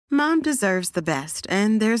Mom deserves the best,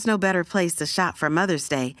 and there's no better place to shop for Mother's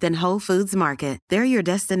Day than Whole Foods Market. They're your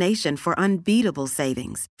destination for unbeatable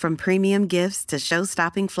savings, from premium gifts to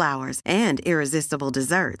show-stopping flowers and irresistible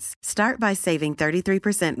desserts. Start by saving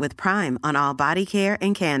 33% with Prime on all body care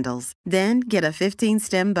and candles. Then get a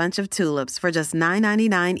 15-stem bunch of tulips for just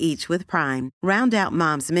 $9.99 each with Prime. Round out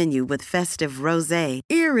Mom's menu with festive rosé,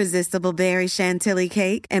 irresistible berry chantilly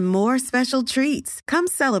cake, and more special treats. Come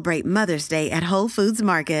celebrate Mother's Day at Whole Foods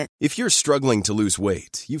Market. If you're struggling to lose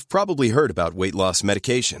weight, you've probably heard about weight loss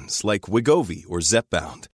medications like Wegovy or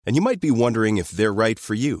Zepbound, and you might be wondering if they're right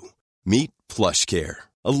for you. Meet PlushCare,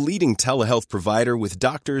 a leading telehealth provider with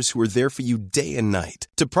doctors who are there for you day and night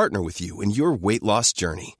to partner with you in your weight loss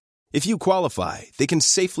journey. If you qualify, they can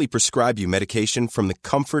safely prescribe you medication from the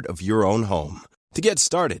comfort of your own home. To get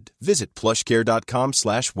started, visit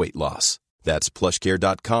plushcare.com/weight-loss. That's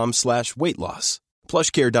plushcare.com/weight-loss.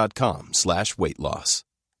 plushcare.com/weight-loss.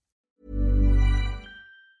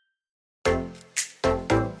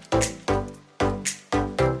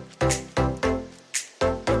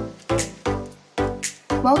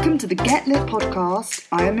 Welcome to the Get Lit podcast.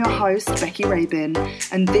 I am your host, Becky Rabin,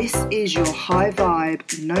 and this is your high vibe,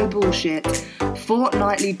 no bullshit,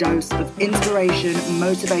 fortnightly dose of inspiration,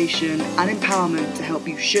 motivation, and empowerment to help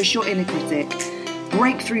you shush your inner critic,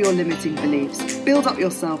 break through your limiting beliefs, build up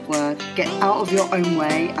your self-worth, get out of your own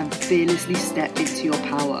way, and fearlessly step into your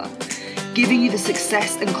power, giving you the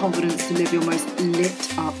success and confidence to live your most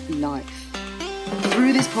lit up life.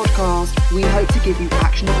 Through this podcast, we hope to give you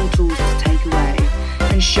actionable tools to take away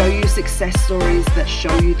and show you success stories that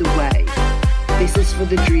show you the way. This is for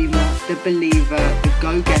the dreamer, the believer, the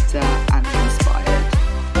go-getter, and the inspired.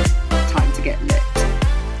 Time to get lit.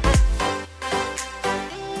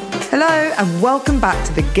 Hello and welcome back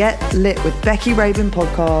to the Get Lit with Becky Rabin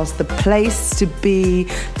podcast, the place to be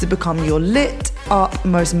to become your lit up,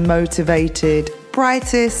 most motivated,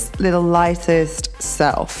 brightest, little lightest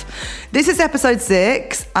self. This is episode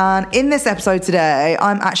 6, and in this episode today,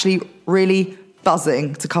 I'm actually really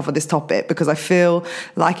buzzing to cover this topic because I feel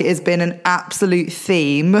like it has been an absolute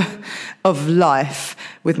theme of life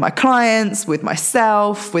with my clients, with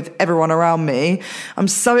myself, with everyone around me. I'm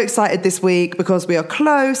so excited this week because we are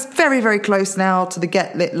close, very, very close now to the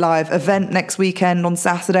Get Lit Live event next weekend on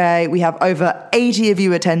Saturday. We have over 80 of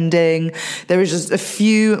you attending. There is just a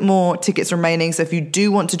few more tickets remaining. So if you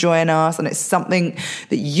do want to join us and it's something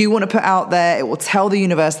that you want to put out there, it will tell the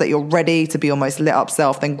universe that you're ready to be your most lit up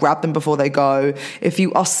self, then grab them before they go. If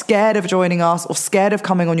you are scared of joining us or scared of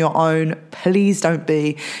coming on your own, please don't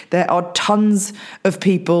be. There are tons of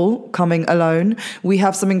people coming alone. We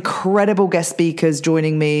have some incredible guest speakers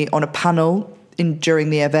joining me on a panel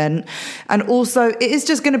during the event. And also, it is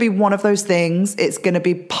just going to be one of those things. It's going to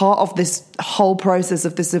be part of this whole process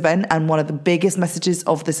of this event and one of the biggest messages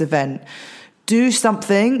of this event. Do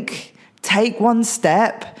something. Take one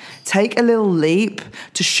step. Take a little leap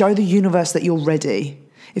to show the universe that you're ready.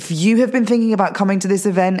 If you have been thinking about coming to this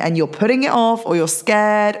event and you're putting it off, or you're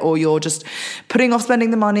scared, or you're just putting off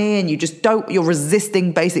spending the money and you're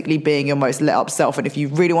resisting basically being your most lit up self. And if you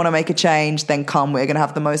really want to make a change, then come. We're going to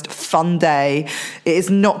have the most fun day. It is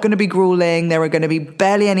not going to be grueling. There are going to be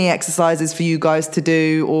barely any exercises for you guys to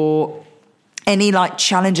do or any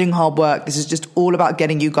challenging hard work. This is just all about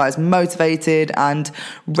getting you guys motivated and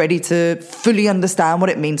ready to fully understand what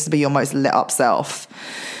it means to be your most lit up self.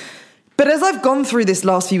 But as I've gone through this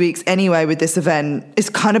last few weeks anyway with this event, it's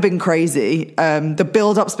kind of been crazy. The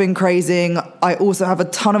build-up's been crazy. I also have a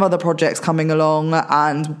ton of other projects coming along,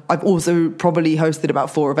 and I've also probably hosted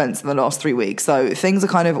about 4 events in the last 3 weeks. So things are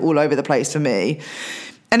kind of all over the place for me.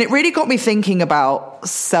 And it really got me thinking about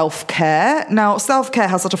self-care. Now, self-care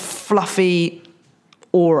has such a fluffy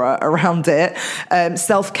aura around it.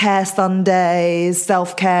 Self-care Sundays,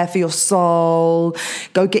 self-care for your soul,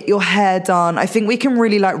 go get your hair done. I think we can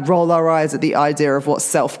really roll our eyes at the idea of what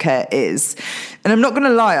self-care is. And I'm not going to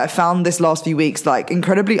lie, I found this last few weeks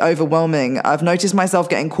incredibly overwhelming. I've noticed myself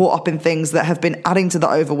getting caught up in things that have been adding to the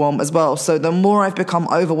overwhelm as well. So the more I've become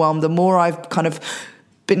overwhelmed, the more I've kind of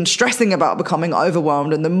been stressing about becoming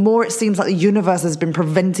overwhelmed, and the more it seems like the universe has been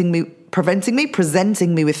presenting me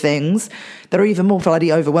with things that are even more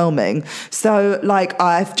bloody overwhelming. So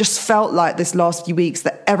I've just felt like this last few weeks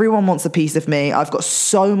that everyone wants a piece of me. I've got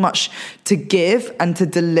so much to give and to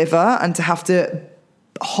deliver and to have to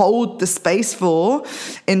hold the space for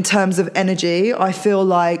in terms of energy. I feel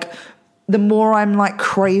like the more I'm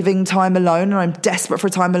craving time alone and I'm desperate for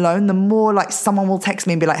time alone, the more someone will text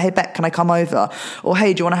me and be like, hey, Beck, can I come over? Or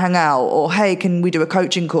hey, do you want to hang out? Or hey, can we do a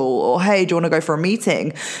coaching call? Or hey, do you want to go for a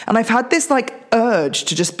meeting? And I've had this urge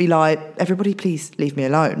to just be like, everybody, please leave me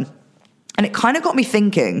alone. And it kind of got me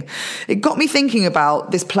thinking. It got me thinking about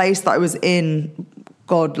this place that I was in,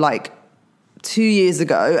 God, like 2 years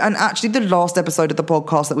ago. And actually the last episode of the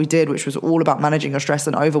podcast that we did, which was all about managing your stress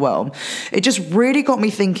and overwhelm, it just really got me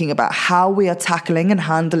thinking about how we are tackling and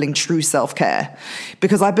handling true self-care.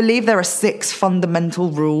 Because I believe there are 6 fundamental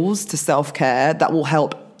rules to self-care that will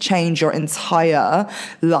help change your entire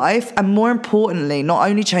life, and more importantly, not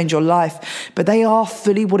only change your life, but they are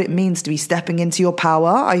fully what it means to be stepping into your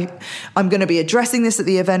power. I'm going to be addressing this at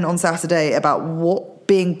the event on Saturday about what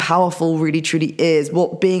being powerful really truly is,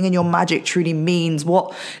 what being in your magic truly means,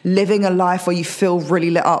 what living a life where you feel really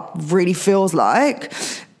lit up really feels like.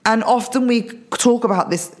 And often we talk about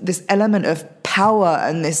this element of power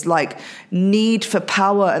and this like need for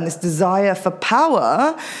power and this desire for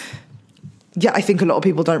power. Yeah, I think a lot of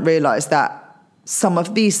people don't realize that some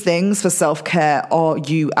of these things for self-care are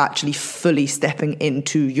you actually fully stepping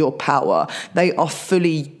into your power. They are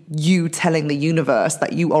fully you telling the universe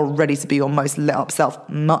that you are ready to be your most lit up self,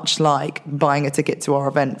 much like buying a ticket to our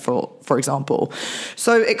event, for example.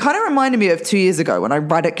 So it kind of reminded me of 2 years ago when I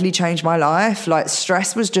radically changed my life. Like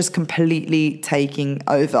stress was just completely taking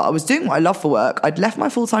over. I was doing what I love for work. I'd left my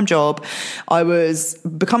full-time job. I was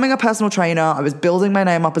becoming a personal trainer. I was building my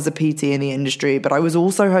name up as a PT in the industry, but I was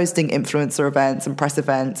also hosting influencer events and press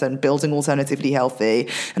events and building Alternatively Healthy.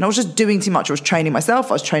 And I was just doing too much. I was training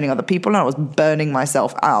myself. I was training other people, and I was burning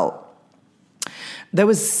myself out. There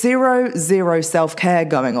was zero self-care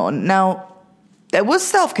going on. Now, there was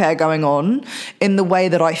self-care going on in the way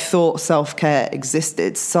that I thought self-care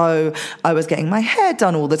existed. So I was getting my hair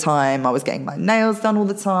done all the time. I was getting my nails done all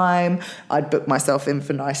the time. I'd book myself in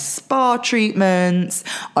for nice spa treatments.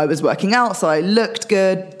 I was working out so I looked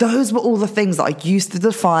good. Those were all the things that I used to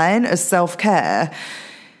define as self-care.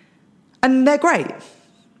 And they're great.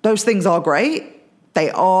 Those things are great.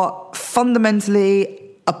 They are fundamentally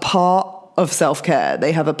a part of self-care.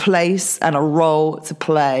 They have a place and a role to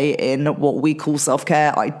play in what we call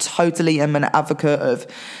self-care. I totally am an advocate of,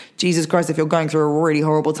 Jesus Christ, if you're going through a really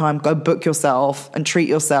horrible time, go book yourself and treat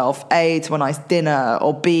yourself, A, to a nice dinner,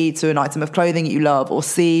 or B, to an item of clothing that you love, or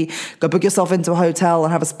C, go book yourself into a hotel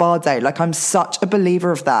and have a spa day. Like, I'm such a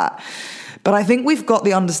believer of that. But I think we've got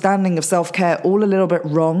the understanding of self-care all a little bit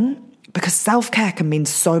wrong, because self-care can mean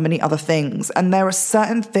so many other things. And there are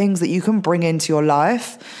certain things that you can bring into your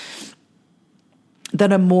life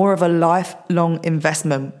that are more of a lifelong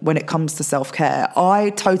investment when it comes to self-care.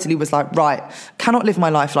 I totally was like, right, cannot live my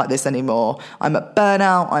life like this anymore. I'm at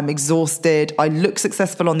burnout, I'm exhausted, I look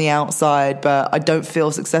successful on the outside, but I don't feel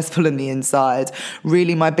successful in the inside.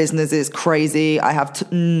 Really, my business is crazy. I have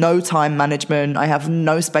no time management. I have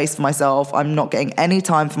no space for myself. I'm not getting any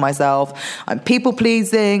time for myself. I'm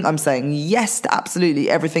people-pleasing. I'm saying yes to absolutely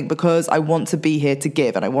everything because I want to be here to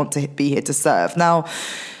give and I want to be here to serve. Now,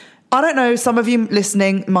 I don't know, some of you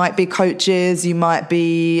listening might be coaches, you might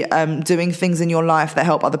be doing things in your life that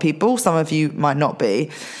help other people, some of you might not be.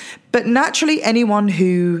 But naturally, anyone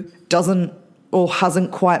who doesn't or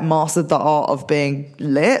hasn't quite mastered the art of being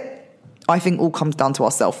lit, I think all comes down to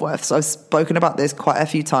our self-worth. So I've spoken about this quite a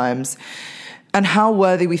few times. And how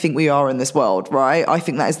worthy we think we are in this world, right? I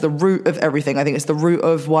think that is the root of everything. I think it's the root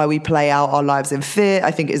of why we play out our lives in fear.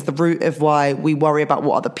 I think it's the root of why we worry about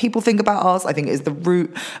what other people think about us. I think it's the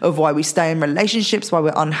root of why we stay in relationships, why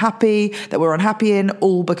we're unhappy, that we're unhappy in,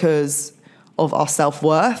 all because of our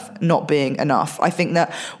self-worth not being enough. I think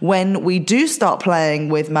that when we do start playing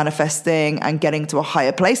with manifesting and getting to a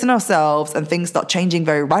higher place in ourselves and things start changing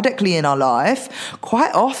very radically in our life,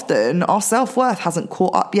 quite often our self-worth hasn't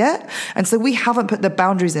caught up yet. And so we haven't put the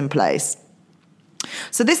boundaries in place.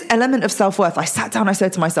 So this element of self-worth, I sat down, I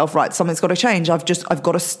said to myself, right, something's got to change. I've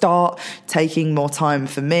got to start taking more time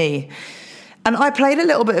for me. And I played a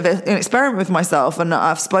little bit of an experiment with myself, and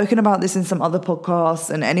I've spoken about this in some other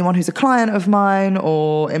podcasts, and anyone who's a client of mine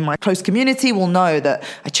or in my close community will know that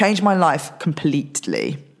I changed my life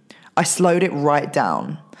completely. I slowed it right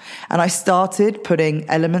down, and I started putting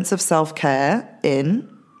elements of self-care in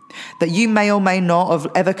that you may or may not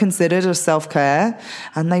have ever considered as self-care,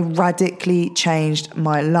 and they radically changed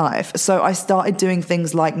my life. So I started doing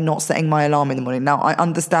things like not setting my alarm in the morning. Now, I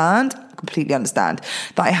completely understand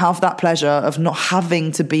that I have that pleasure of not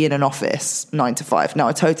having to be in an office 9 to 5. Now,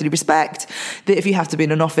 I totally respect that if you have to be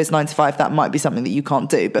in an office 9 to 5, that might be something that you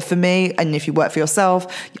can't do. But for me, and if you work for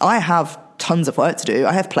yourself, I have tons of work to do.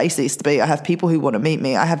 I have places to be. I have people who want to meet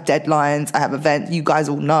me. I have deadlines. I have events. You guys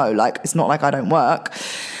all know, like, it's not like I don't work.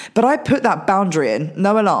 But I put that boundary in,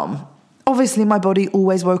 no alarm. Obviously, my body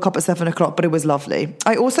always woke up at 7 o'clock, but it was lovely.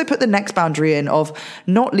 I also put the next boundary in of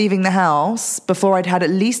not leaving the house before I'd had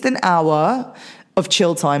at least an hour of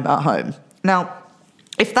chill time at home. Now,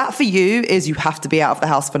 If that for you is you have to be out of the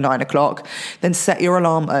house for 9 o'clock, then set your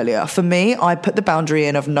alarm earlier. For me, I put the boundary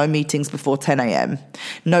in of no meetings before 10 a.m.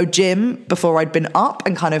 No gym before I'd been up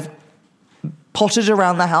and kind of potted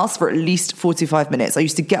around the house for at least 45 minutes. I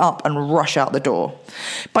used to get up and rush out the door.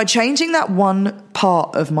 By changing that one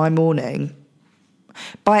part of my morning,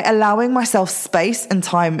 by allowing myself space and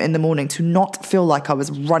time in the morning to not feel like I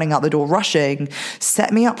was running out the door rushing,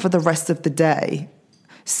 set me up for the rest of the day.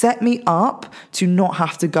 Set me up to not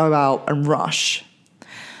have to go out and rush.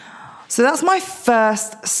 So that's my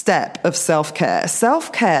first step of self-care.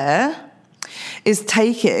 Self-care is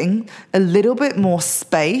taking a little bit more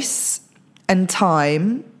space and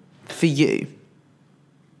time for you.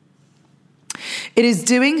 It is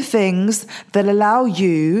doing things that allow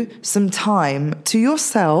you some time to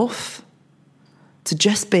yourself to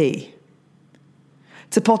just be,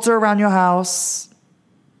 to potter around your house.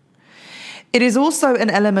 It is also an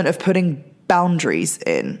element of putting boundaries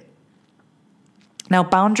in. Now,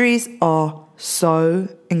 boundaries are so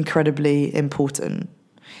incredibly important.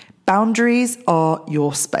 Boundaries are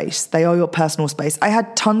your space. They are your personal space. I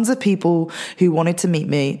had tons of people who wanted to meet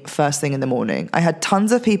me first thing in the morning. I had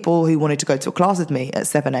tons of people who wanted to go to a class with me at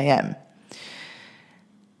 7 a.m.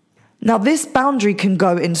 Now, this boundary can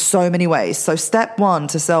go in so many ways. So step one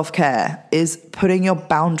to self-care is putting your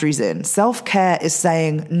boundaries in. Self-care is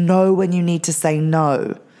saying no when you need to say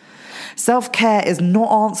no. Self-care is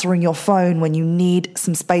not answering your phone when you need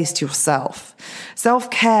some space to yourself.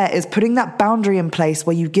 Self-care is putting that boundary in place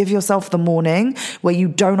where you give yourself the morning where you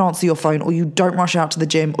don't answer your phone, or you don't rush out to the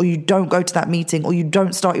gym, or you don't go to that meeting, or you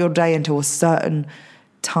don't start your day until a certain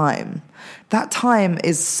time. That time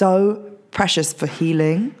is so precious for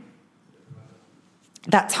healing.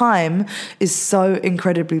 That time is so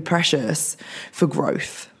incredibly precious for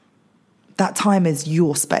growth. That time is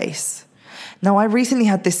your space. Now, I recently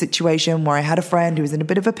had this situation where I had a friend who was in a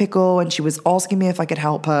bit of a pickle and she was asking me if I could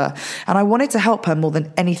help her. And I wanted to help her more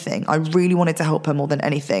than anything. I really wanted to help her more than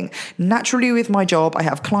anything. Naturally, with my job, I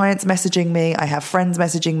have clients messaging me. I have friends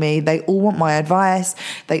messaging me. They all want my advice.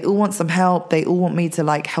 They all want some help. They all want me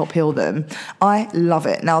to help heal them. I love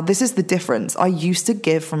it. Now, this is the difference. I used to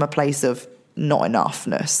give from a place of not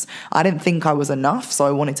enoughness. I didn't think I was enough, so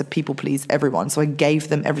I wanted to people please everyone. So I gave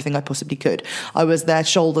them everything I possibly could. I was their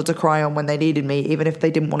shoulder to cry on when they needed me, even if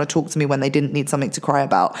they didn't want to talk to me when they didn't need something to cry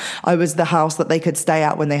about. I was the house that they could stay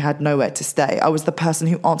at when they had nowhere to stay. I was the person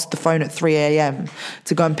who answered the phone at 3 a.m.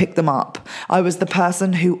 to go and pick them up. I was the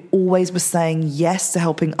person who always was saying yes to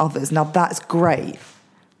helping others. Now that's great.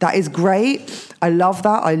 That is great. I love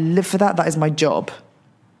that. I live for that. That is my job.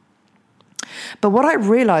 But what I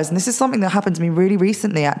realized, and this is something that happened to me really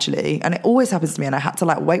recently, actually, and it always happens to me, and I had to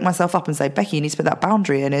wake myself up and say, Becky, you need to put that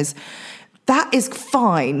boundary in, is that is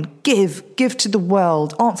fine. Give to the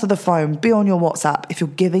world, answer the phone, be on your WhatsApp. If you're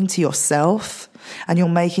giving to yourself and you're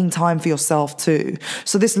making time for yourself too.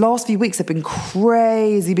 So this last few weeks have been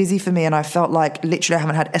crazy busy for me, and I felt like literally I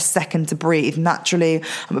haven't had a second to breathe. Naturally,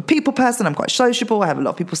 I'm a people person. I'm quite sociable. I have a lot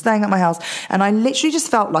of people staying at my house, and I literally just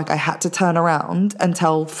felt like I had to turn around and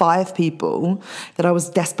tell 5 people that I was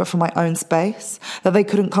desperate for my own space, that they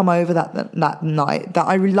couldn't come over that night, that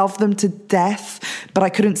I love them to death, but I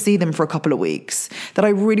couldn't see them for a couple of weeks, that I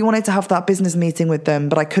really wanted to have that business meeting with them,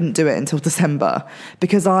 but I couldn't do it until December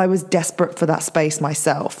because I was desperate for that space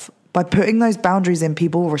myself. By putting those boundaries in,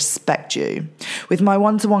 people will respect you. With my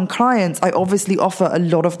one-to-one clients, I obviously offer a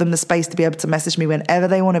lot of them the space to be able to message me whenever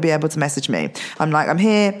they want to be able to message me. I'm like, I'm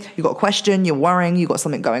here. You've got a question, you're worrying, you've got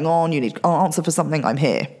something going on, you need an answer for something, I'm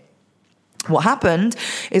here. What happened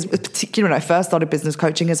is, particularly when I first started business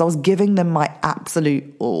coaching, is I was giving them my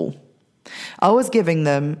absolute all. I was giving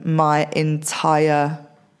them my entire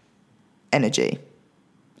energy.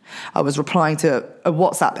 I was replying to a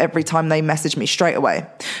WhatsApp every time they messaged me straight away.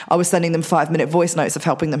 I was sending them 5-minute voice notes of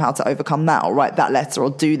helping them how to overcome that, or write that letter, or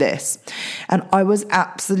do this. And I was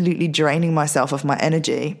absolutely draining myself of my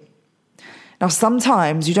energy. Now,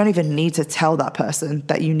 sometimes you don't even need to tell that person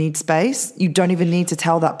that you need space. You don't even need to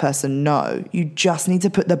tell that person no. You just need to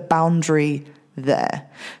put the boundary there.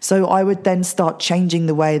 So I would then start changing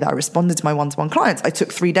the way that I responded to my one-to-one clients. I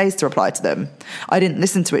took 3 days to reply to them. I didn't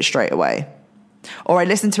listen to it straight away. Or I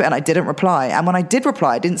listened to it and I didn't reply. And when I did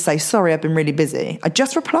reply, I didn't say, sorry, I've been really busy. I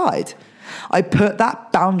just replied. I put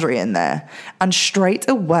that boundary in there, and straight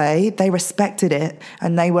away they respected it.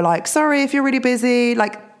 And they were like, sorry if you're really busy,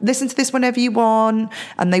 listen to this whenever you want.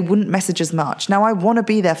 And they wouldn't message as much. Now, I want to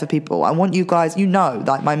be there for people. I want you guys,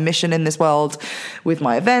 my mission in this world with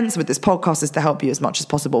my events, with this podcast, is to help you as much as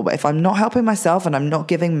possible. But if I'm not helping myself and I'm not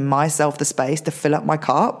giving myself the space to fill up my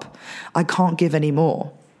cup, I can't give any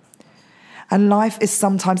more. And life is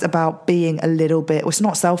sometimes about being a little bit, well, it's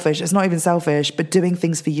not selfish, it's not even selfish, but doing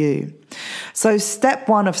things for you. So step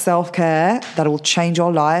one of self-care that will change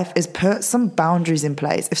your life is put some boundaries in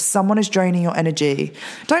place. If someone is draining your energy,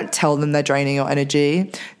 don't tell them they're draining your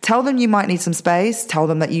energy. Tell them you might need some space. Tell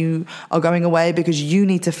them that you are going away because you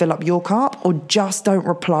need to fill up your cup, or just don't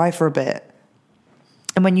reply for a bit.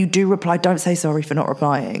 And when you do reply, don't say sorry for not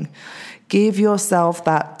replying. Give yourself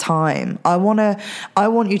that time. I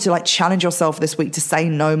want you to like challenge yourself this week to say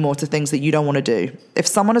no more to things that you don't want to do. If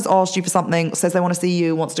someone has asked you for something, says they want to see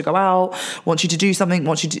you, wants to go out, wants you to do something,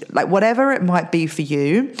 wants you to, like whatever it might be for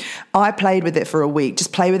you, I played with it for a week.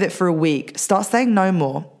 Just play with it for a week. Start saying no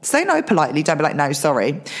more. Say no politely. Don't be like, no,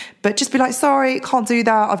 sorry. But just be like, sorry, can't do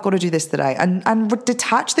that. I've got to do this today. And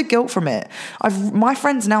detach the guilt from it. My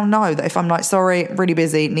friends now know that if I'm like, sorry, really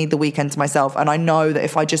busy, need the weekend to myself. And I know that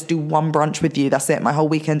if I just do one brunch with you, that's it. My whole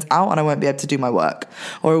weekend's out and I won't be able to do my work,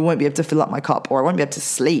 or I won't be able to fill up my cup, or I won't be able to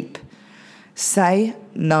sleep. Say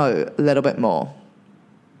no a little bit more.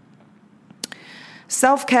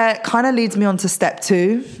 Self-care kind of leads me on to step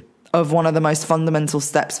 2 of one of the most fundamental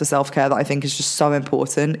steps for self-care that I think is just so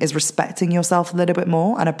important, is respecting yourself a little bit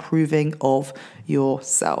more and approving of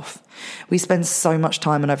yourself. We spend so much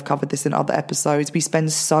time, and I've covered this in other episodes, we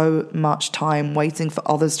spend so much time waiting for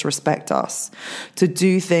others to respect us, to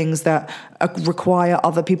do things that require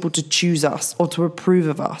other people to choose us or to approve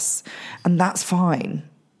of us. And that's fine.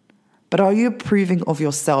 But are you approving of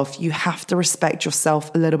yourself? You have to respect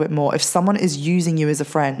yourself a little bit more. If someone is using you as a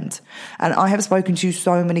friend, and I have spoken to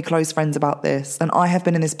so many close friends about this, and I have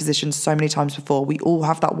been in this position so many times before. We all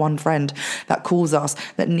have that one friend that calls us,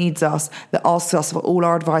 that needs us, that asks us for all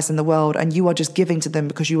our advice in the world, and you are just giving to them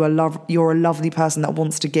because you're a lovely person that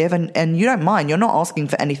wants to give, and you don't mind. You're not asking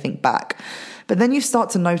for anything back. But then you start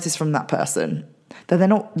to notice from that person that they're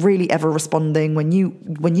not really ever responding when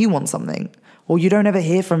you want something. Or you don't ever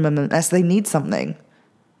hear from them unless they need something.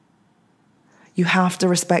 You have to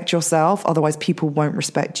respect yourself, otherwise people won't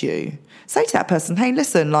respect you. Say to that person, hey,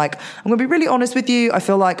 listen, like, I'm going to be really honest with you. I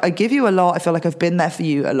feel like I give you a lot. I feel like I've been there for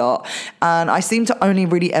you a lot. And I seem to only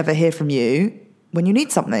really ever hear from you when you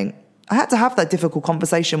need something. I had to have that difficult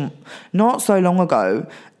conversation not so long ago.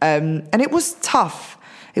 And it was tough.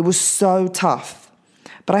 It was so tough.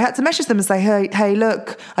 But I had to message them and say, hey,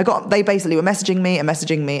 look, they basically were messaging me.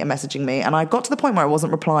 And I got to the point where I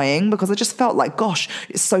wasn't replying because I just felt like, gosh,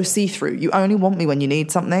 it's so see-through. You only want me when you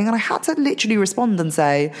need something. And I had to literally respond and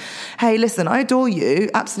say, hey, listen, I adore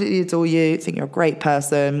you, absolutely adore you, think you're a great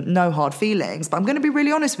person, no hard feelings. But I'm going to be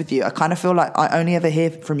really honest with you. I kind of feel like I only ever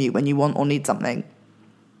hear from you when you want or need something.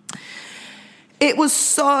 It was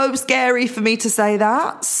so scary for me to say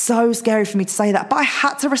that, but I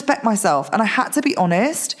had to respect myself and I had to be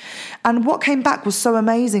honest. And what came back was so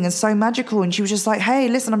amazing and so magical. And she was just like, hey,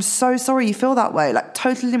 listen, I'm so sorry you feel that way. Like,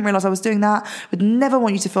 totally didn't realize I was doing that. Would never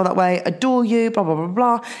want you to feel that way. Adore you, blah, blah, blah,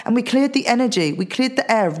 blah. And we cleared the energy. We cleared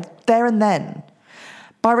the air there and then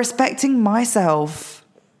by respecting myself.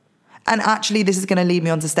 And actually, this is going to lead me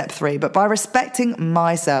on to step 3. But by respecting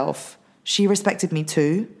myself, she respected me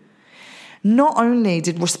too. Not only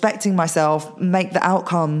did respecting myself make the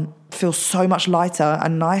outcome feel so much lighter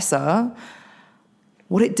and nicer,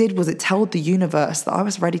 what it did was it told the universe that I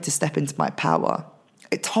was ready to step into my power.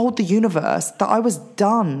 It told the universe that I was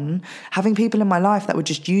done having people in my life that were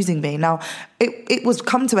just using me. Now, it was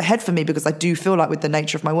come to a head for me because I do feel like with the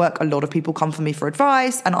nature of my work, a lot of people come for me for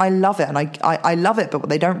advice and I love it. And I love it. But what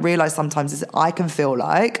they don't realize sometimes is I can feel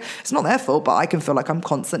like, it's not their fault, but I can feel like I'm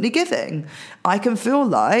constantly giving. I can feel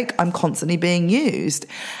like I'm constantly being used.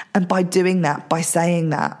 And by doing that, by saying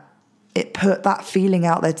that, it put that feeling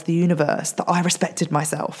out there to the universe that I respected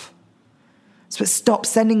myself. So it stopped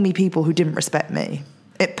sending me people who didn't respect me.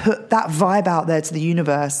 It put that vibe out there to the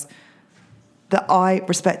universe that I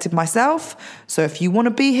respected myself. So if you want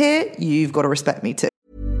to be here, you've got to respect me too.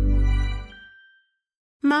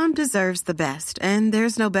 Mom deserves the best, and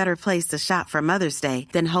there's no better place to shop for Mother's Day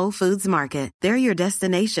than Whole Foods Market. They're your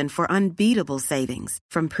destination for unbeatable savings,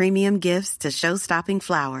 from premium gifts to show-stopping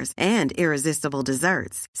flowers and irresistible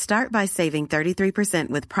desserts. Start by saving 33%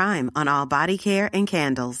 with Prime on all body care and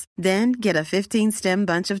candles. Then get a 15-stem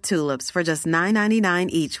bunch of tulips for just $9.99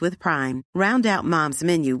 each with Prime. Round out Mom's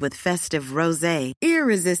menu with festive rosé,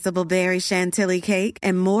 irresistible berry chantilly cake,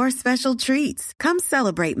 and more special treats. Come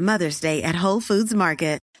celebrate Mother's Day at Whole Foods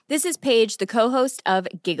Market. This is Paige, the co-host of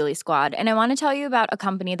Giggly Squad, and I want to tell you about a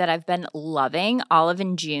company that I've been loving, Olive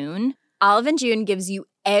 & June. Olive & June gives you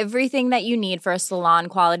everything that you need for a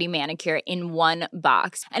salon-quality manicure in one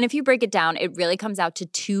box. And if you break it down, it really comes out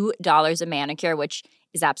to $2 a manicure, which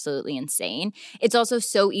is absolutely insane. It's also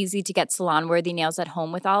so easy to get salon-worthy nails at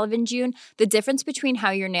home with Olive & June. The difference between how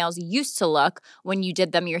your nails used to look when you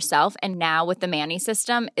did them yourself and now with the Mani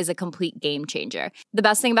system is a complete game changer. The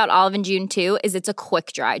best thing about Olive & June too is it's a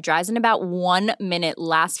quick dry. Dries in about 1 minute,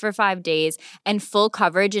 lasts for 5 days, and full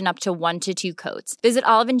coverage in up to 1 to 2 coats. Visit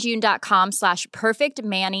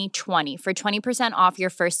oliveandjune.com/perfectmani20 for 20% off your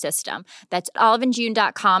first system. That's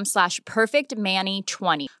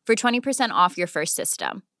oliveandjune.com/perfectmani20 for 20% off your first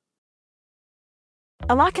system.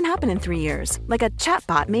 A lot can happen in 3 years, like a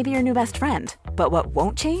chatbot may be your new best friend. But what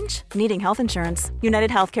won't change? Needing health insurance. United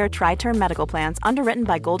Healthcare Tri-Term Medical Plans, underwritten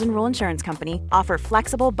by Golden Rule Insurance Company, offer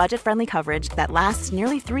flexible, budget-friendly coverage that lasts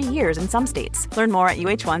nearly 3 years in some states. Learn more at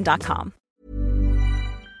uh1.com.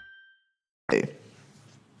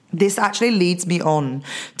 This actually leads me on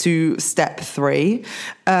to step 3,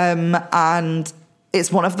 and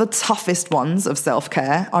it's one of the toughest ones of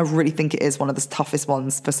self-care. I really think it is one of the toughest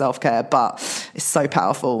ones for self-care, but it's so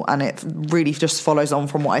powerful, and it really just follows on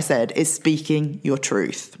from what I said, is speaking your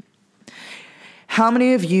truth. How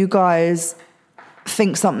many of you guys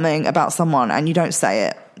think something about someone and you don't say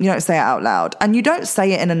it? You don't say it out loud. And you don't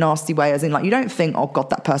say it in a nasty way, as in like, you don't think, oh God,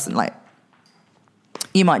 that person, like,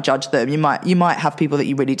 you might judge them. You might have people that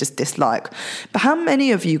you really just dislike. But how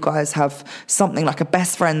many of you guys have something like a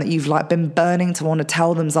best friend that you've like been burning to want to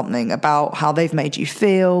tell them something about how they've made you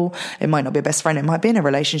feel? It might not be a best friend. It might be in a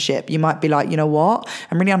relationship. You might be like, you know what?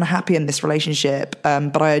 I'm really unhappy in this relationship,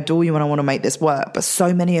 but I adore you and I want to make this work. But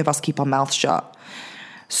so many of us keep our mouths shut.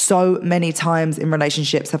 So many times in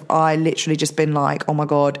relationships have I literally just been like, oh my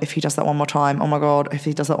God, if he does that one more time, oh my God, if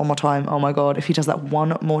he does that one more time, oh my God, if he does that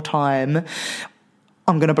one more time,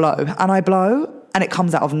 I'm going to blow. And I blow and it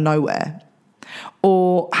comes out of nowhere.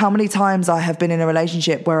 Or how many times I have been in a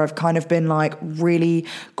relationship where I've kind of been like really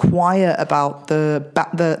quiet about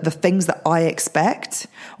the things that I expect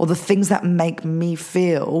or the things that make me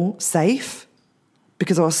feel safe,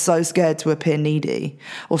 because I was so scared to appear needy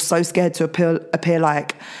or so scared to appear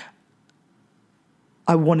like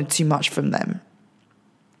I wanted too much from them.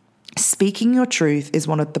 Speaking your truth is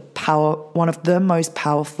one of the most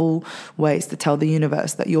powerful ways to tell the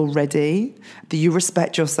universe that you're ready, that you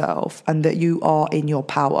respect yourself, and that you are in your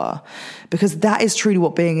power. Because that is truly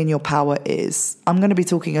what being in your power is. I'm going to be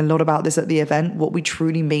talking a lot about this at the event, what we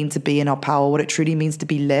truly mean to be in our power, what it truly means to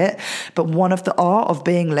be lit. But one of the art of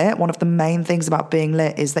being lit, one of the main things about being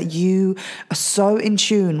lit is that you are so in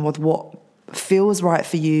tune with what feels right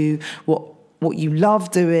for you, what you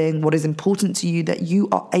love doing, what is important to you, that you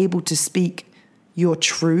are able to speak your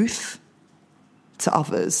truth to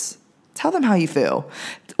others. Tell them how you feel.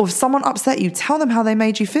 Or if someone upset you, tell them how they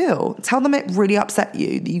made you feel. Tell them it really upset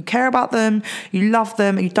you, that you care about them, you love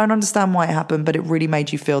them, and you don't understand why it happened, but it really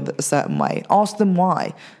made you feel a certain way. Ask them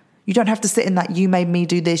why. You don't have to sit in that, you made me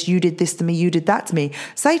do this, you did this to me, you did that to me.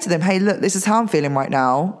 Say to them, hey, look, this is how I'm feeling right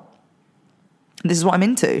now. This is what I'm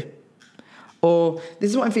into. Or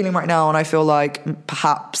this is what I'm feeling right now, and I feel like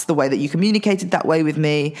perhaps the way that you communicated that way with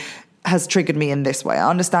me has triggered me in this way.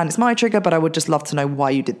 I understand it's my trigger, but I would just love to know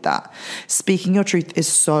why you did that. Speaking your truth is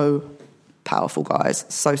so powerful, guys.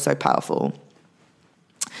 So, so powerful.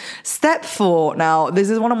 Step 4. Now,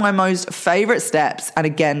 this is one of my most favorite steps, and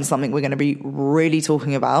again, something we're going to be really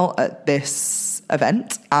talking about at this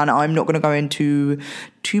event, and I'm not going to go into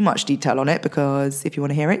too much detail on it, because if you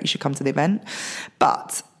want to hear it, you should come to the event.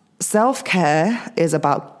 But self-care is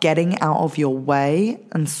about getting out of your way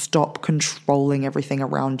and stop controlling everything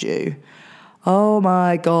around you. Oh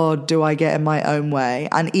my God, do I get in my own way?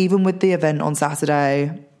 And even with the event on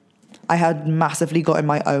Saturday, I had massively got in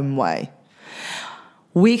my own way.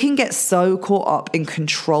 We can get so caught up in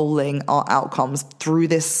controlling our outcomes through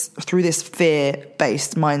this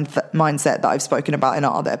fear-based mindset that I've spoken about in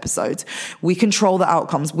our other episodes. We control the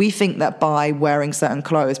outcomes. We think that by wearing certain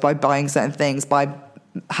clothes, by buying certain things, by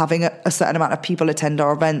having a certain amount of people attend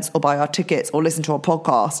our events or buy our tickets or listen to our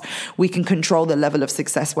podcast, we can control the level of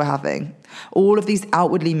success we're having. All of these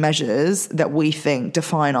outwardly measures that we think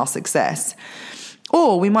define our success.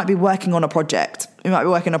 Or we might be working on a project.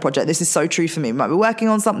 This is so true for me. We might be working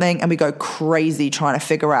on something and we go crazy trying to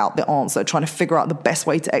figure out the answer, trying to figure out the best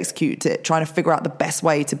way to execute it, trying to figure out the best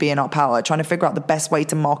way to be in our power, trying to figure out the best way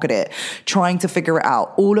to market it, trying to figure it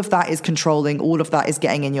out. All of that is controlling. All of that is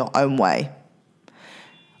getting in your own way.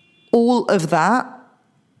 All of that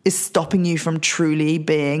is stopping you from truly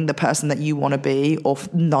being the person that you want to be or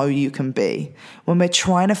know you can be. When we're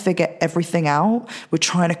trying to figure everything out, we're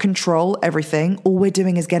trying to control everything, all we're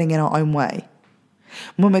doing is getting in our own way.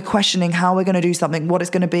 When we're questioning how we're going to do something, what it's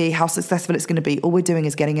going to be, how successful it's going to be, all we're doing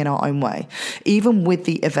is getting in our own way. Even with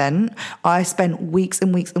the event, I spent weeks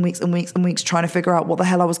and weeks and weeks and weeks and weeks trying to figure out what the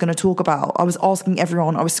hell I was going to talk about. I was asking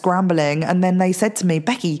everyone, I was scrambling. And then they said to me,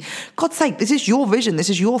 Becky, God's sake, this is your vision. This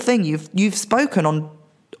is your thing. You've spoken on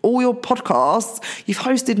all your podcasts. You've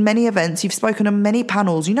hosted many events. You've spoken on many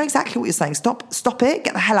panels. You know exactly what you're saying. Stop it.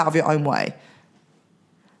 Get the hell out of your own way.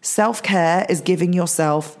 Self-care is giving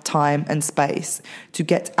yourself time and space to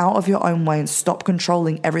get out of your own way and stop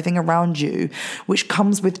controlling everything around you, which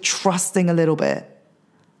comes with trusting a little bit.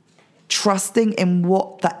 Trusting in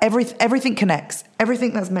everything connects.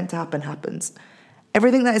 Everything that's meant to happen happens.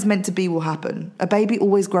 Everything that is meant to be will happen. A baby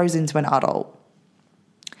always grows into an adult.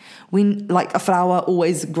 Like a flower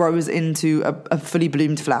always grows into a fully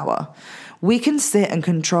bloomed flower. We can sit and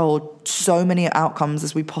control so many outcomes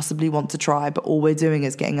as we possibly want to try, but all we're doing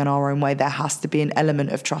is getting in our own way. There has to be an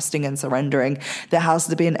element of trusting and surrendering. There has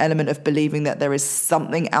to be an element of believing that there is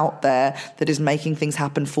something out there that is making things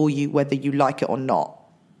happen for you, whether you like it or not.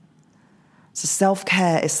 So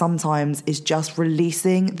self-care is just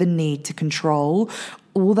releasing the need to control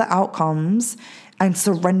all the outcomes and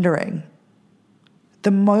surrendering. The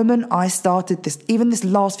moment I started this, even this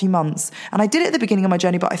last few months, and I did it at the beginning of my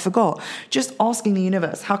journey, but I forgot, just asking the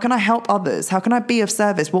universe, how can I help others? How can I be of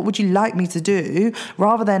service? What would you like me to do?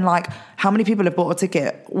 Rather than like, how many people have bought a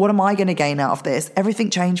ticket? What am I going to gain out of this? Everything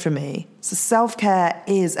changed for me. So self-care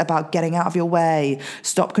is about getting out of your way.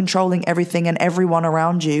 Stop controlling everything and everyone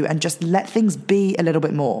around you and just let things be a little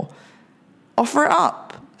bit more. Offer it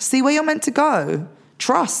up. See where you're meant to go.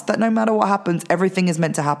 Trust that no matter what happens, everything is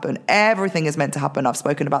meant to happen. Everything is meant to happen. I've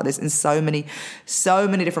spoken about this in so many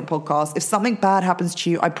different podcasts. If something bad happens to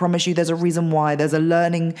you, I promise you there's a reason why. There's a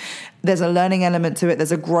learning element to it.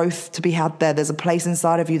 There's a growth to be had there. There's a place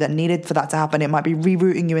inside of you that needed for that to happen. It might be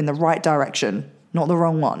rerouting you in the right direction, not the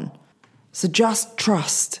wrong one. So just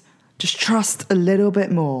trust. Just trust a little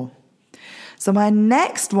bit more. So my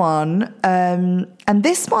next one, and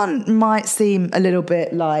this one might seem a little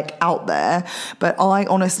bit like out there, but I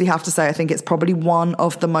honestly have to say I think it's probably one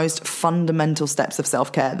of the most fundamental steps of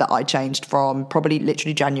self-care that I changed from probably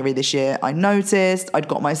literally January this year. I noticed I'd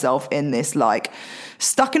got myself in this like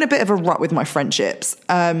stuck in a bit of a rut with my friendships.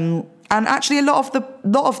 And actually a lot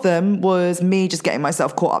of them was me just getting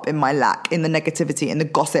myself caught up in my lack, in the negativity, in the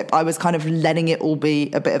gossip. I was kind of letting it all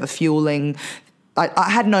be a bit of a fueling.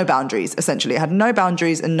 I had no boundaries, essentially. I had no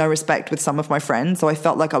boundaries and no respect with some of my friends. So I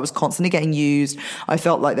felt like I was constantly getting used. I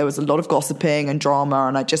felt like there was a lot of gossiping and drama,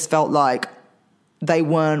 and I just felt like they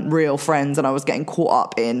weren't real friends, and I was getting caught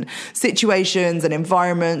up in situations and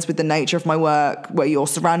environments with the nature of my work where you're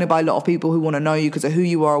surrounded by a lot of people who want to know you because of who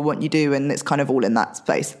you are or what you do, and it's kind of all in that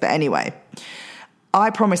space. But anyway, I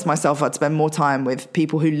promised myself I'd spend more time with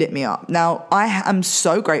people who lit me up. Now, I am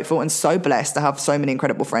so grateful and so blessed to have so many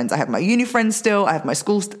incredible friends. I have my uni friends still. I have my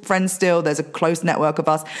school friends still. There's a close network of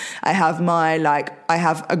us. I have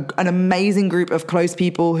an amazing group of close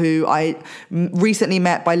people who I recently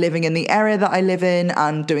met by living in the area that I live in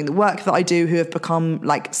and doing the work that I do, who have become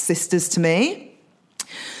like sisters to me.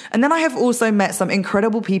 And then I have also met some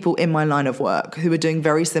incredible people in my line of work who are doing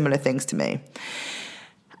very similar things to me.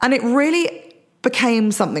 And it really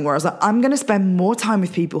became something where I was like, I'm going to spend more time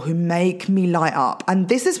with people who make me light up. And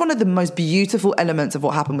this is one of the most beautiful elements of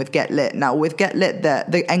what happened with Get Lit. Now, with Get Lit,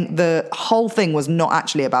 the whole thing was not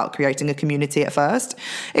actually about creating a community at first.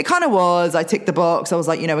 It kind of was. I ticked the box. I was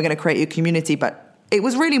like, we're going to create a community. But it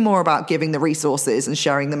was really more about giving the resources and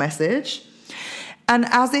sharing the message. And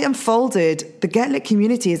as it unfolded, the Get Lit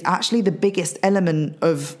community is actually the biggest element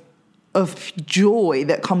of joy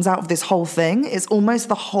that comes out of this whole thing. It's almost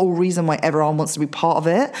the whole reason why everyone wants to be part of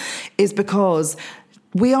it, is because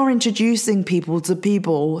we are introducing people to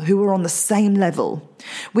people who are on the same level.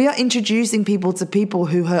 We are introducing people to people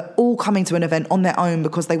who are all coming to an event on their own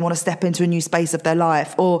because they want to step into a new space of their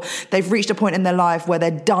life, or they've reached a point in their life where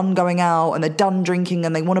they're done going out and they're done drinking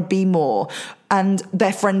and they want to be more, and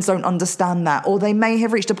their friends don't understand that. Or they may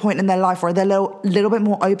have reached a point in their life where they're a little bit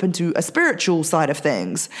more open to a spiritual side of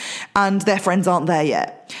things and their friends aren't there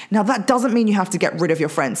yet. Now, that doesn't mean you have to get rid of your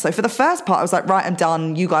friends. So for the first part, I was like, right, I'm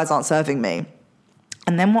done. You guys aren't serving me.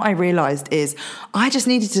 And then what I realized is I just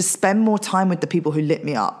needed to spend more time with the people who lit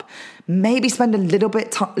me up. Maybe spend a little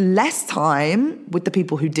bit less time with the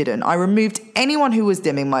people who didn't. I removed anyone who was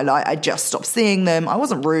dimming my light. I just stopped seeing them. I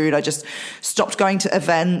wasn't rude. I just stopped going to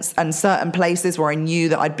events and certain places where I knew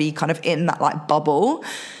that I'd be kind of in that like bubble.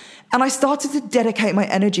 And I started to dedicate my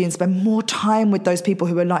energy and spend more time with those people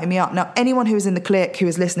who were lighting me up. Now, anyone who is in the clique who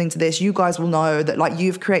is listening to this, you guys will know that like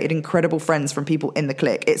you've created incredible friends from people in the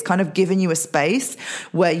clique. It's kind of given you a space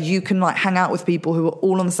where you can like hang out with people who are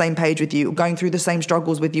all on the same page with you, going through the same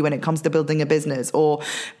struggles with you when it comes to building a business, or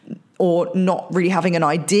not really having an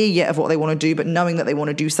idea yet of what they want to do, but knowing that they want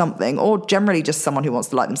to do something, or generally just someone who wants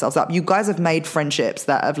to light themselves up. You guys have made friendships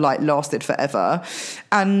that have like lasted forever.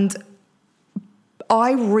 And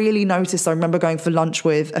I really noticed, I remember going for lunch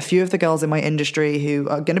with a few of the girls in my industry who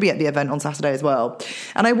are going to be at the event on Saturday as well.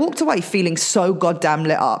 And I walked away feeling so goddamn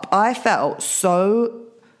lit up. I felt so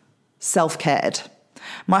self-cared.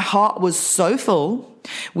 My heart was so full.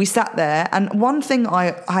 We sat there, and one thing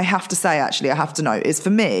I have to say, actually, I have to note, is for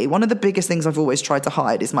me, one of the biggest things I've always tried to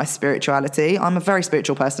hide is my spirituality. I'm a very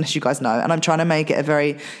spiritual person, as you guys know, and I'm trying to make it a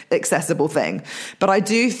very accessible thing. But I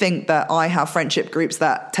do think that I have friendship groups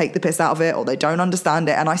that take the piss out of it, or they don't understand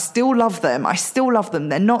it, and I still love them.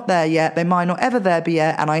 They're not there yet. They might not ever there be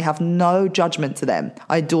yet, and I have no judgment to them.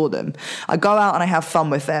 I adore them. I go out and I have fun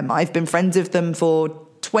with them. I've been friends with them for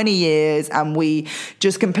 20 years, and we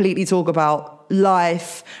just completely talk about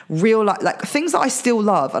life, real life, like things that I still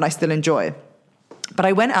love and I still enjoy. But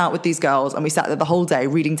I went out with these girls and we sat there the whole day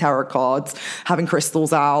reading tarot cards, having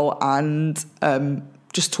crystals out, and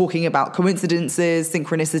just talking about coincidences,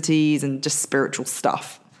 synchronicities, and just spiritual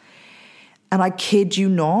stuff. And I kid you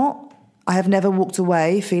not, I have never walked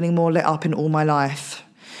away feeling more lit up in all my life.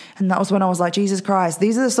 And that was when I was like, Jesus Christ,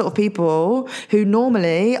 these are the sort of people who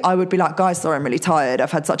normally I would be like, guys, sorry, I'm really tired.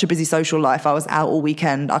 I've had such a busy social life. I was out all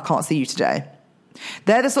weekend. I can't see you today.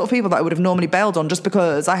 They're the sort of people that I would have normally bailed on just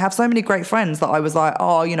because I have so many great friends that I was like,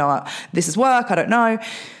 oh, you know, this is work. I don't know.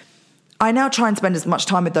 I now try and spend as much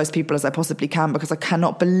time with those people as I possibly can because I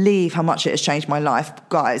cannot believe how much it has changed my life.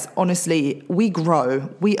 Guys, honestly, we grow,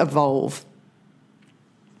 we evolve.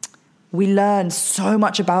 We learn so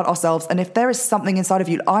much about ourselves. And if there is something inside of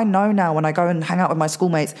you, I know now when I go and hang out with my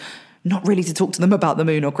schoolmates, not really to talk to them about the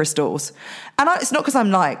moon or crystals. And it's not because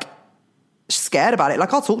I'm like scared about it.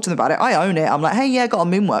 Like I'll talk to them about it. I own it. I'm like, hey, yeah, got a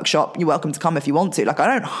moon workshop. You're welcome to come if you want to. Like I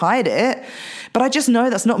don't hide it, but I just know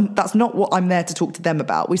that's not what I'm there to talk to them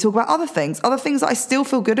about. We talk about other things that I still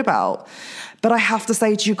feel good about. But I have to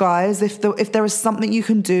say to you guys, if there is something you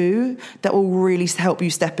can do that will really help you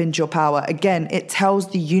step into your power, again, it tells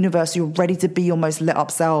the universe you're ready to be your most lit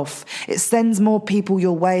up self. It sends more people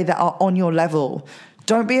your way that are on your level.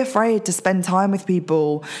 Don't be afraid to spend time with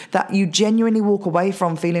people that you genuinely walk away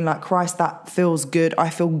from feeling like, Christ, that feels good. I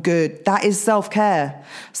feel good. That is self-care.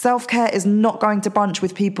 Self-care is not going to bunch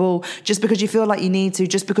with people just because you feel like you need to,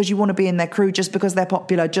 just because you want to be in their crew, just because they're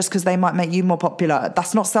popular, just because they might make you more popular.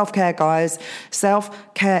 That's not self-care, guys.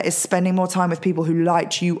 Self-care is spending more time with people who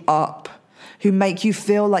light you up, who make you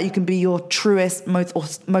feel like you can be your truest, most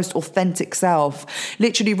authentic self.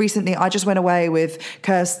 Literally recently, I just went away with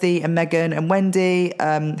Kirsty and Megan and Wendy,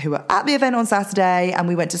 who were at the event on Saturday, and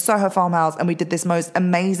we went to Soho Farmhouse and we did this most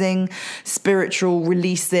amazing spiritual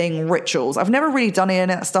releasing rituals. I've never really done any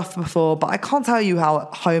of that stuff before, but I can't tell you how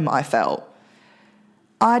at home I felt.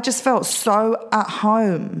 I just felt so at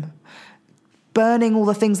home, burning all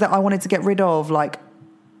the things that I wanted to get rid of, like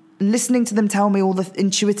listening to them tell me all the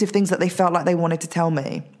intuitive things that they felt like they wanted to tell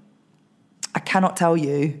me. I cannot tell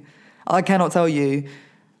you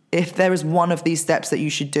if there is one of these steps that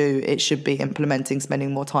you should do, it should be implementing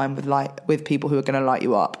spending more time with people who are going to light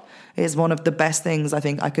you up. It is one of the best things I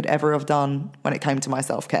think I could ever have done when it came to my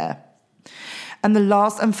self-care. And the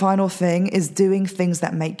last and final thing is doing things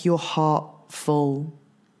that make your heart full.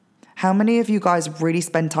 How many of you guys really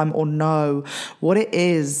spend time or know what it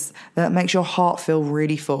is that makes your heart feel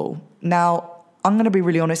really full? Now, I'm going to be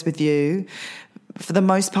really honest with you. For the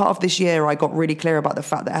most part of this year, I got really clear about the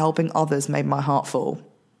fact that helping others made my heart full.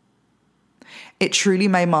 It truly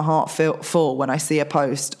made my heart feel full when I see a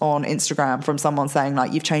post on Instagram from someone saying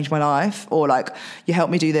like, you've changed my life, or like, you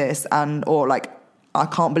helped me do this, or like, I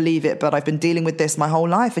can't believe it, but I've been dealing with this my whole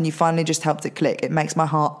life and you finally just helped it click. It makes my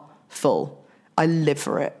heart full. I live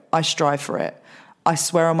for it. I strive for it. I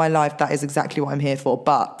swear on my life that is exactly what I'm here for.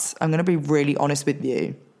 But I'm going to be really honest with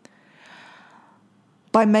you.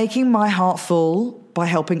 By making my heart full, by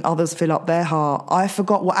helping others fill up their heart, I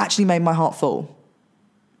forgot what actually made my heart full.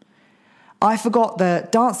 I forgot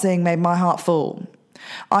that dancing made my heart full.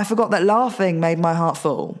 I forgot that laughing made my heart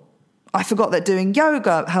full. I forgot that doing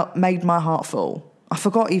yoga made my heart full. I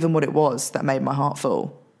forgot even what it was that made my heart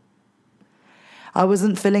full. I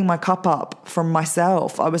wasn't filling my cup up from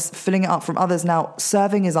myself. I was filling it up from others. Now,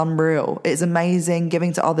 serving is unreal. It's amazing.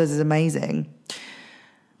 Giving to others is amazing.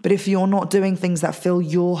 But if you're not doing things that fill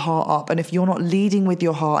your heart up, and if you're not leading with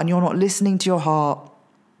your heart and you're not listening to your heart,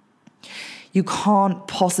 You can't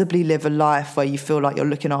possibly live a life where you feel like you're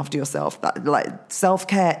looking after yourself. That, like,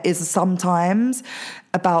 self-care is sometimes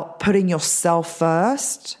about putting yourself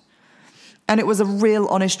first. And it was a real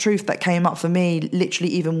honest truth that came up for me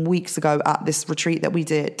literally even weeks ago at this retreat that we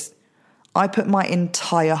did. I put my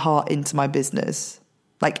entire heart into my business,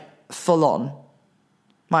 like full on.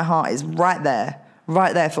 My heart is right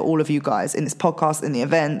there for all of you guys, in this podcast, in the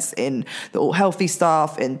events, in the all healthy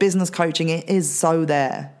stuff, in business coaching. It is so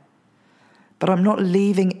there. But I'm not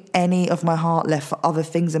leaving any of my heart left for other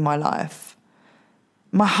things in my life.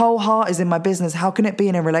 My whole heart is in my business. How can it be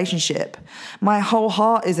in a relationship? My whole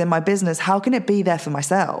heart is in my business. How can it be there for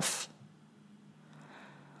myself?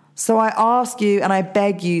 So I ask you and I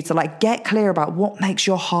beg you to like get clear about what makes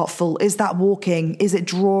your heart full. Is that walking? Is it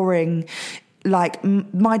drawing? Like,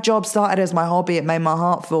 my job started as my hobby. It made my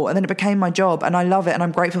heart full, and then it became my job, and I love it and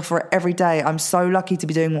I'm grateful for it every day. I'm so lucky to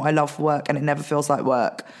be doing what I love for work, and it never feels like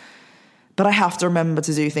work. But I have to remember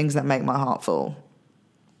to do things that make my heart full.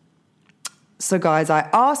 So guys, I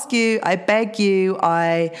ask you, I beg you,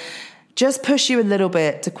 I just push you a little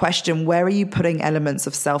bit to question, where are you putting elements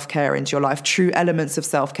of self-care into your life, true elements of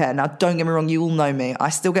self-care? Now, don't get me wrong, you all know me.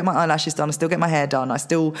 I still get my eyelashes done, I still get my hair done, I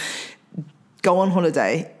still go on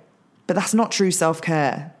holiday, but that's not true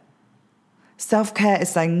self-care. Self-care is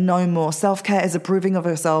saying no more. Self-care is approving of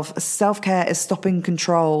yourself. Self-care is stopping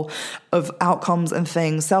control of outcomes and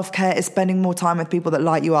things. Self-care is spending more time with people that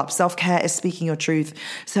light you up. Self-care is speaking your truth.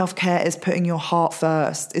 Self-care is putting your heart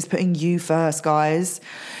first, is putting you first, guys.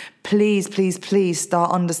 Please, please, please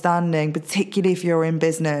start understanding, particularly if you're in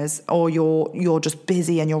business or you're just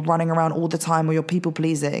busy and you're running around all the time or you're people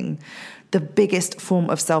pleasing. The biggest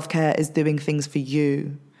form of self-care is doing things for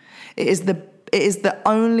you. It is the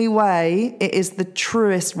only way, it is the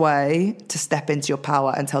truest way to step into your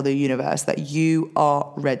power and tell the universe that you are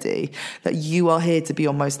ready, that you are here to be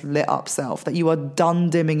your most lit up self, that you are done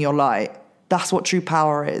dimming your light. That's what true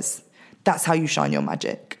power is. That's how you shine your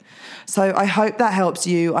magic. So I hope that helps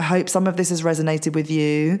you. I hope some of this has resonated with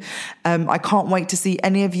you. I can't wait to see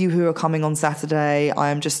any of you who are coming on Saturday. I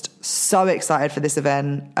am just so excited for this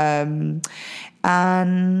event.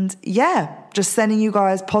 And yeah, just sending you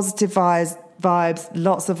guys positive vibes,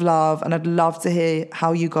 lots of love. And I'd love to hear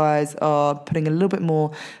how you guys are putting a little bit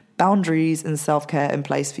more boundaries and self-care in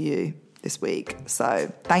place for you this week.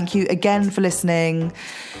 So thank you again for listening.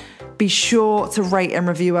 Be sure to rate and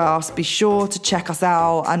review us. Be sure to check us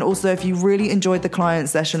out. And also, if you really enjoyed the client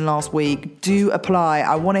session last week, do apply.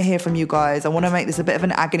 I want to hear from you guys. I want to make this a bit of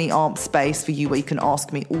an agony aunt space for you where you can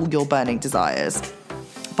ask me all your burning desires.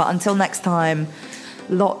 But until next time,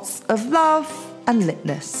 lots of love and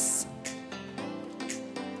litness.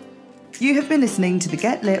 You have been listening to the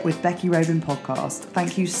Get Lit with Becky Rabin podcast.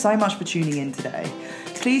 Thank you so much for tuning in today.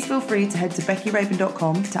 Please feel free to head to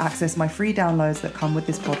beckyrabin.com to access my free downloads that come with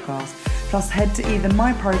this podcast. Plus, head to either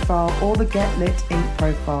my profile or the Get Lit Inc.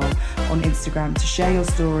 profile on Instagram to share your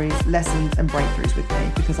stories, lessons, and breakthroughs with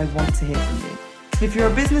me, because I want to hear from you. If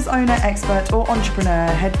you're a business owner, expert, or entrepreneur,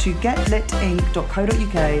 head to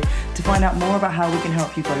getlitinc.co.uk to find out more about how we can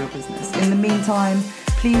help you grow your business. In the meantime,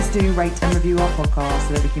 please do rate and review our podcast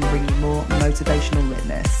so that we can bring you more motivational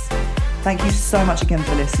litness. Thank you so much again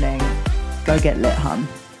for listening. Go get lit, hun.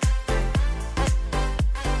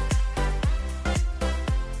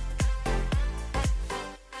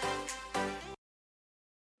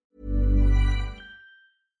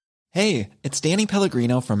 Hey, it's Danny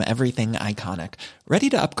Pellegrino from Everything Iconic. Ready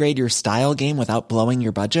to upgrade your style game without blowing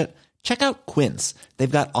your budget? Check out Quince. They've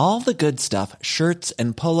got all the good stuff, shirts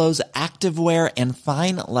and polos, activewear, and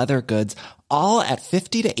fine leather goods, all at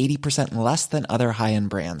 50 to 80% less than other high-end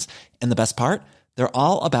brands. And the best part? They're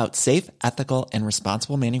all about safe, ethical, and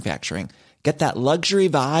responsible manufacturing. Get that luxury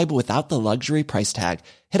vibe without the luxury price tag.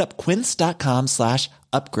 Hit up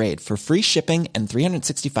quince.com/upgrade for free shipping and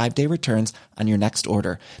 365-day returns on your next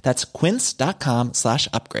order. That's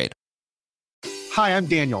quince.com/upgrade. Hi, I'm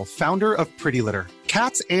Daniel, founder of Pretty Litter.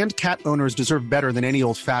 Cats and cat owners deserve better than any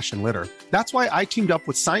old-fashioned litter. That's why I teamed up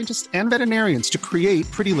with scientists and veterinarians to create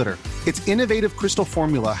Pretty Litter. Its innovative crystal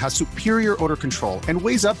formula has superior odor control and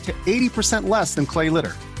weighs up to 80% less than clay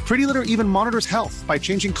litter. Pretty Litter even monitors health by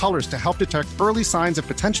changing colors to help detect early signs of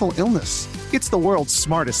potential illness. It's the world's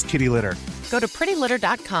smartest kitty litter. Go to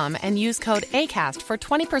prettylitter.com and use code ACAST for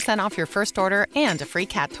 20% off your first order and a free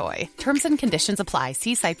cat toy. Terms and conditions apply.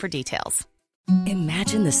 See site for details.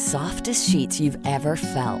 Imagine the softest sheets you've ever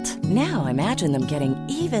felt. Now imagine them getting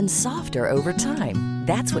even softer over time.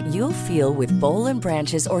 That's what you'll feel with Boll &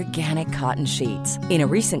 Branch's organic cotton sheets. In a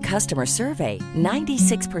recent customer survey,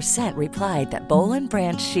 96% replied that Boll &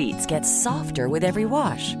 Branch sheets get softer with every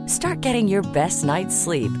wash. Start getting your best night's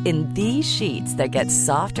sleep in these sheets that get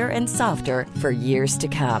softer and softer for years to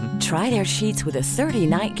come. Try their sheets with a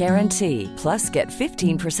 30-night guarantee. Plus, get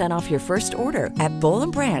 15% off your first order at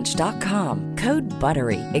BollandBranch.com. Code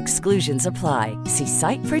BUTTERY. Exclusions apply. See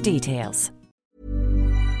site for details.